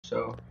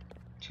so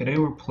today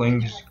we're playing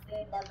this.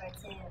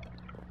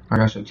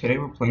 Alright, so today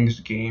we're playing this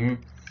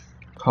game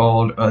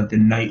called the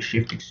Night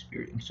Shift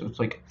Experience. So it's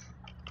like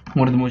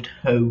one of the most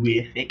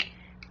horrific,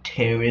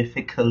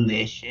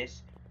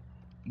 terrificalicious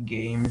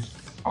games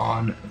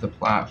on the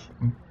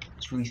platform.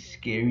 It's really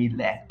scary,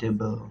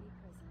 lectable.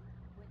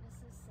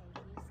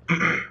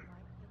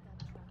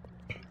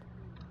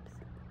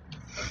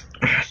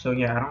 So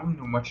yeah, I don't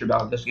know much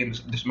about this game.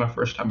 This is my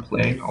first time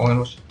playing. All I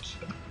know is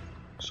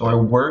so I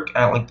work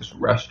at like this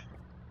restaurant.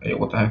 Hey,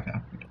 what the heck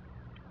happened?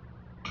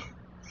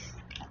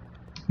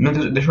 No,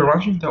 this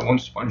reminds me of that one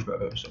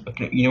SpongeBob episode. Like,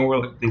 you know where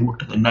like they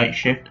worked at the night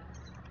shift?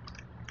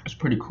 It's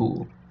pretty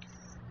cool.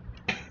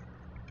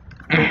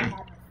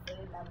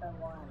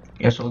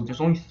 Yeah, so there's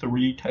only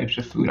 3 types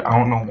of food. I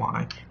don't know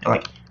why. They're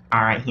like,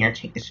 alright, here,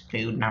 take this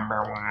food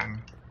number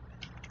 1.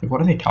 Like, what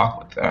do they talk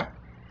like that?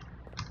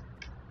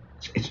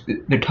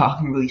 They're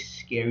talking really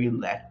scary,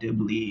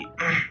 lectably.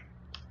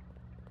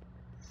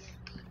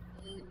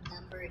 Food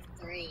number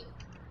 3.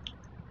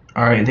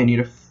 Alright, they need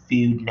a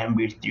food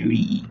number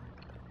 3.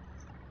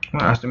 I'm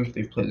gonna ask them if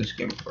they've played this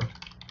game before.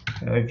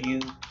 Have you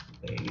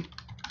played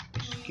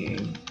this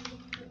game?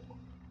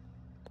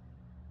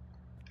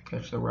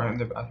 Catch the rat in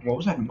the bathroom. What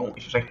was that noise?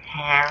 It was like,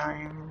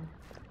 Harry.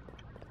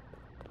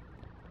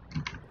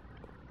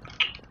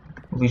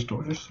 Well, these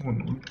doors are so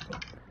annoying.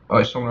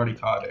 Oh, someone already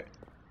caught it.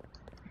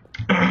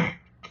 Can I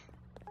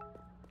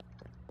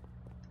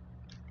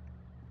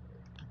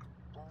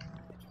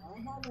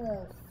have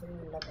a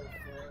food number 4?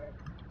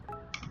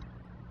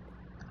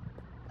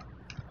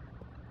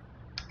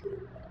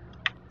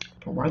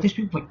 But why are these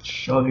people like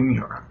shoving me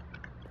around?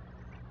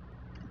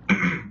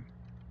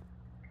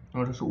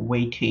 I'll just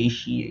wait to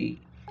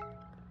satiate.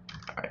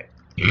 Alright.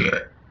 Yeah.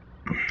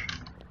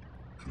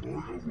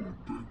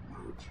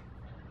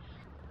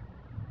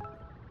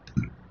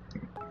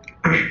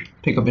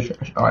 Pick up the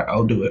trash. Alright,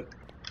 I'll do it.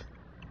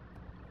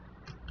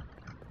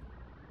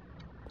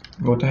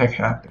 What the heck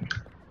happened?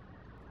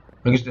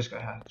 I guess this guy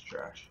has the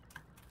trash.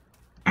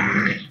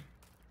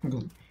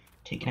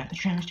 Taking out the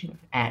trash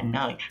at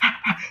night.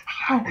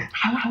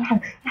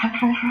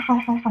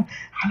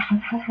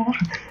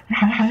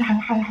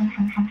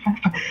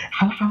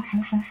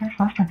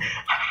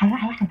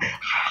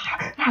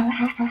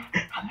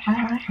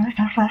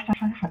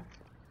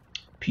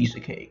 Piece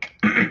of cake.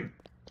 You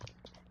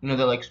know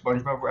that like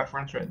SpongeBob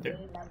reference right there?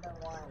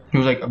 He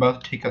was like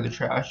about to take out the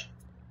trash.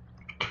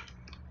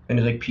 And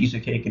it's like piece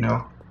of cake, you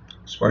know?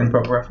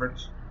 SpongeBob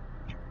reference.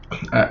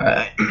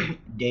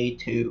 Day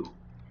 2.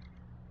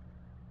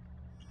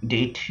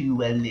 Day 2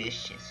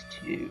 delicious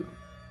 2.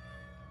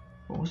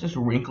 What was this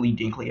wrinkly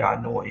dinkly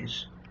odd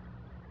noise?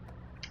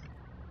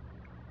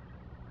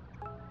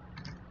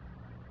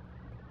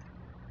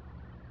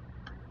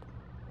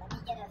 Let me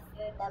get a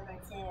food number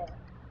 2.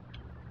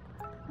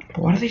 But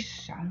why do they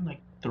sound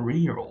like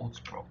 3-year-olds,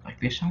 bro? Like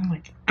they sound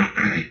like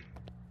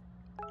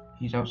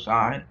he's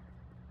outside.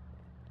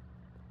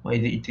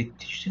 Wait, did you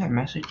see that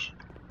message?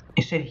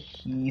 It said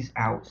he's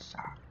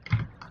outside.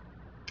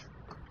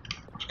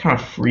 It's kind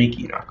of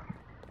freaky, not gonna.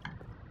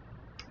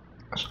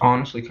 That's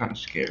honestly kind of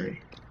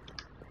scary.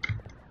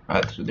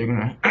 Alright, so they're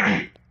gonna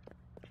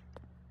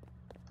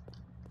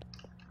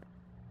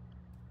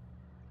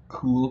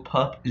Cool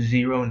Pup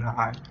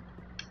 09.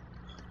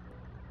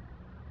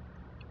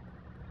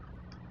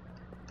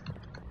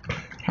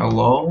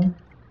 Hello?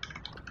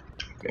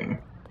 Okay.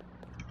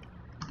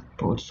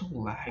 Bro, it's so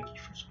laggy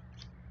for some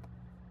reason.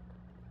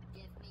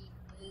 Give me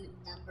food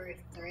number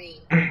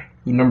 3.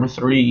 Food number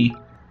 3.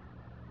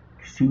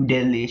 Food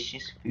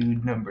delicious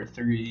food number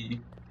 3.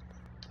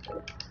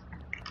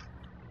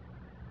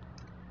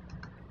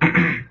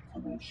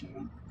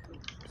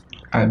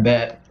 I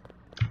bet.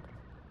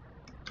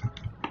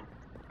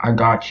 I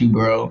got you,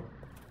 bro.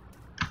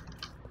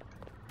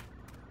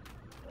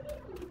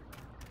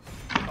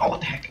 Oh, what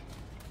the heck?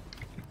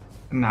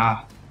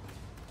 Nah.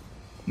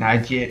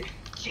 Not yet.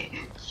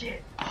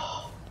 Shit.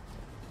 Oh,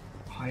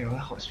 yo,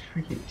 that was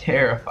freaking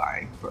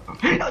terrifying, bro. Bro,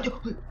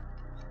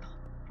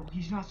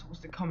 he's not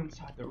supposed to come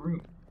inside the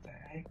room. What the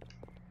heck?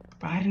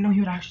 But I didn't know he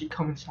would actually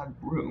come inside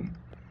the room.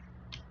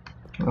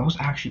 That was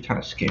actually kind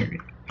of scary.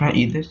 Can I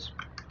eat this?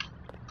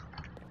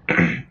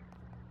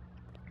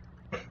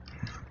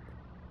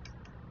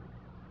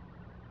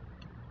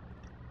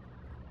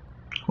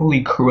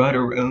 Holy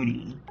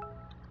crudderoni.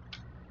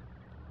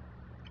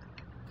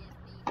 Give me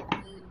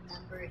food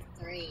number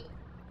 3.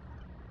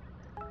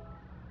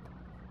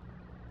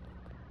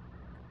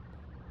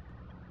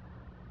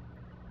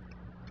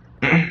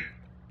 The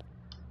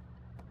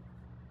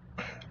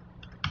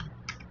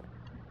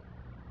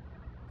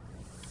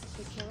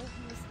killer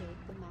who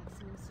escaped the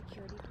maximum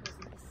security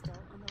prison is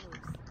still on the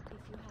loose.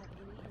 If you have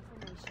any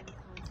information,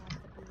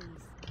 contact the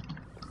police.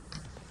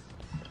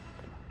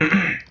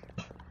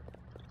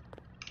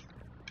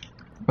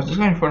 What's this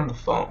guy in front of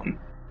the phone?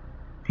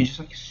 He's just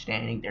like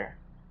standing there,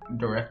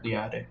 directly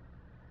at it.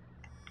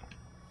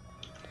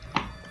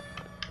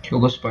 Kill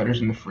the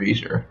spiders in the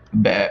freezer.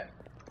 Bet.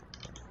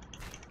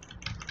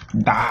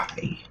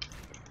 Die.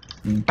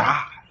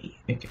 Die.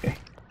 Okay.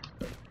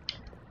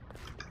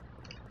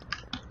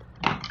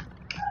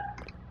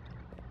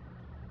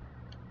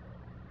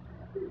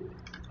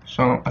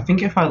 So I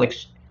think if I like,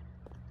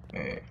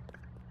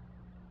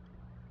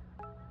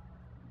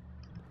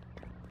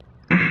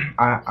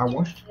 I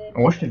watched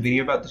a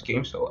video about this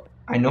game, so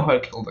I know how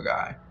to kill the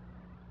guy.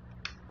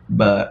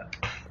 But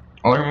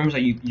all I remember is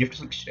that you have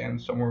to like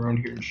stand somewhere around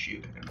here and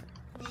shoot him.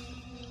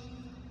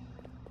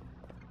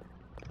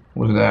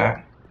 What was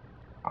that?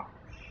 Oh.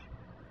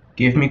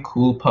 Give me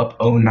cool pup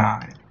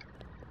 09.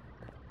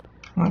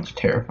 Oh, that's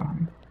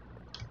terrifying.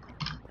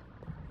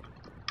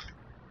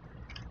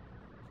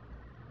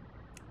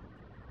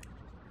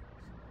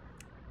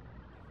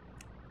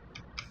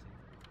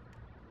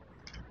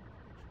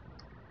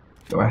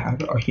 Do I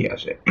have it? Oh, he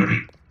has it.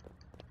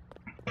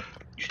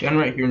 Stand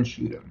right here and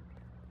shoot him.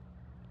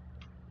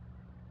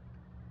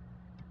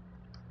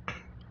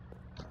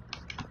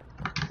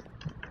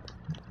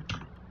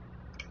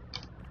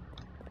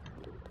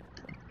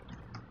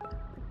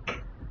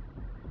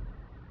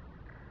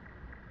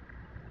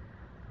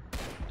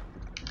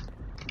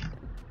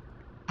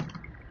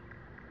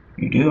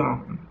 You do?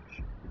 Yo,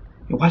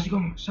 why's he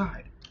going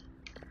outside?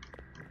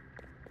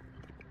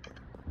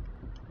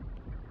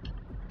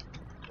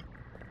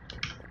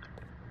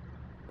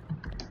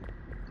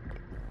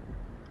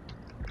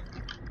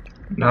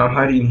 Now I'm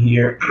hiding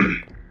here.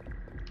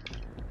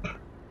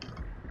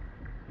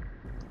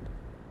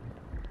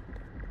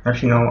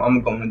 Actually, no,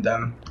 I'm going with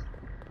them.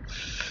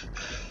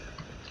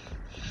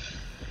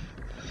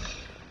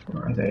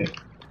 Where are they?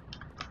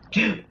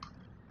 Dude!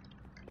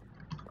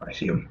 I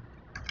see him.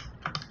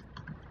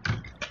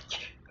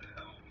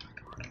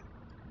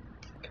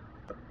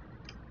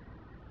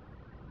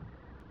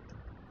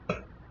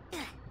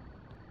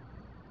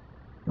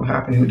 What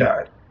happened? Who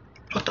died?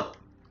 What the?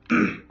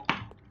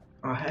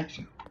 Oh, heck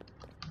no.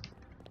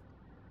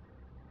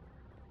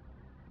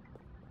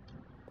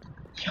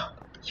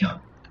 Yo.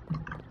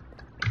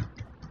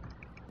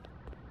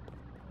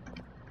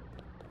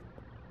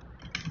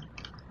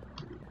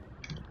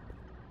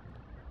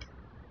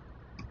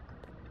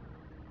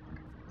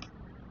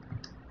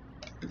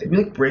 Did we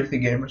like break the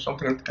game or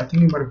something? I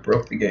think we might have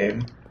broke the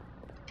game.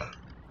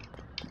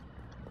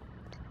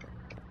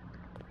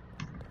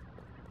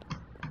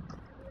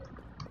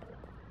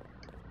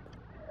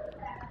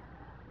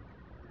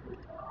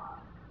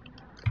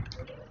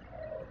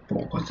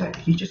 But what's that?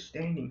 He's just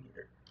standing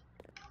here.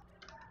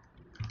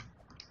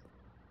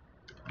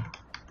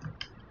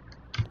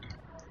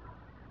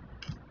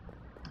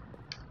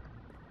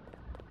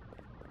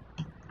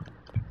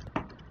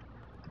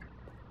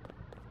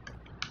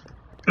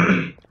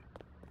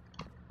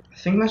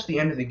 I think that's the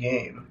end of the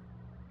game.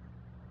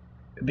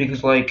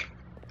 Because, like,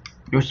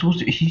 you're supposed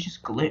to. He's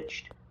just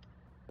glitched.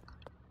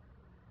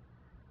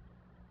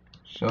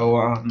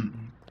 So,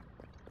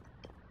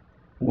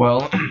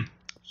 well,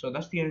 so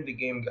that's the end of the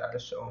game,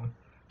 guys. So,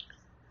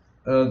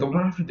 the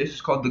one after this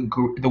is called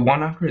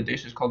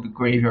the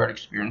Graveyard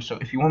Experience. So,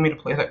 if you want me to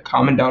play that,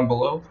 comment down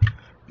below.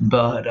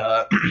 But,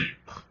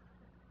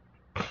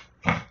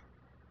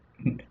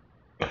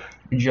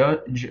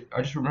 I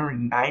just remember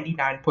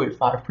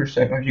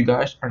 99.5% of you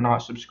guys are not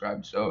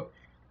subscribed. So,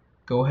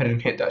 go ahead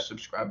and hit that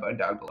subscribe button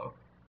down below.